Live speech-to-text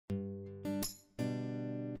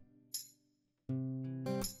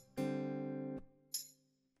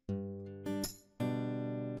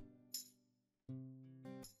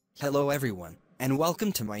Hello everyone, and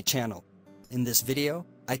welcome to my channel. In this video,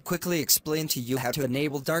 I quickly explain to you how to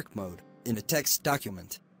enable dark mode in a text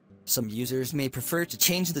document. Some users may prefer to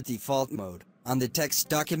change the default mode on the text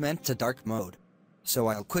document to dark mode. So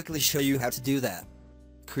I'll quickly show you how to do that.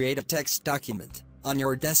 Create a text document on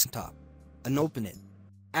your desktop and open it.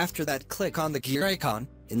 After that, click on the gear icon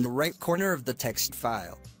in the right corner of the text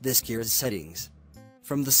file. This gear is settings.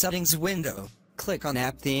 From the settings window, click on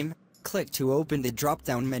app theme, click to open the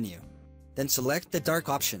drop-down menu. Then select the dark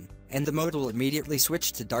option, and the mode will immediately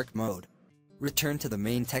switch to dark mode. Return to the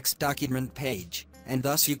main text document page, and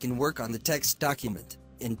thus you can work on the text document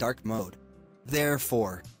in dark mode.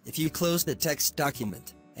 Therefore, if you close the text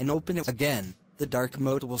document and open it again, the dark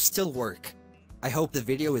mode will still work. I hope the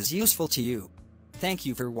video is useful to you. Thank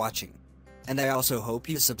you for watching. And I also hope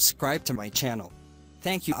you subscribe to my channel.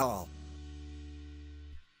 Thank you all.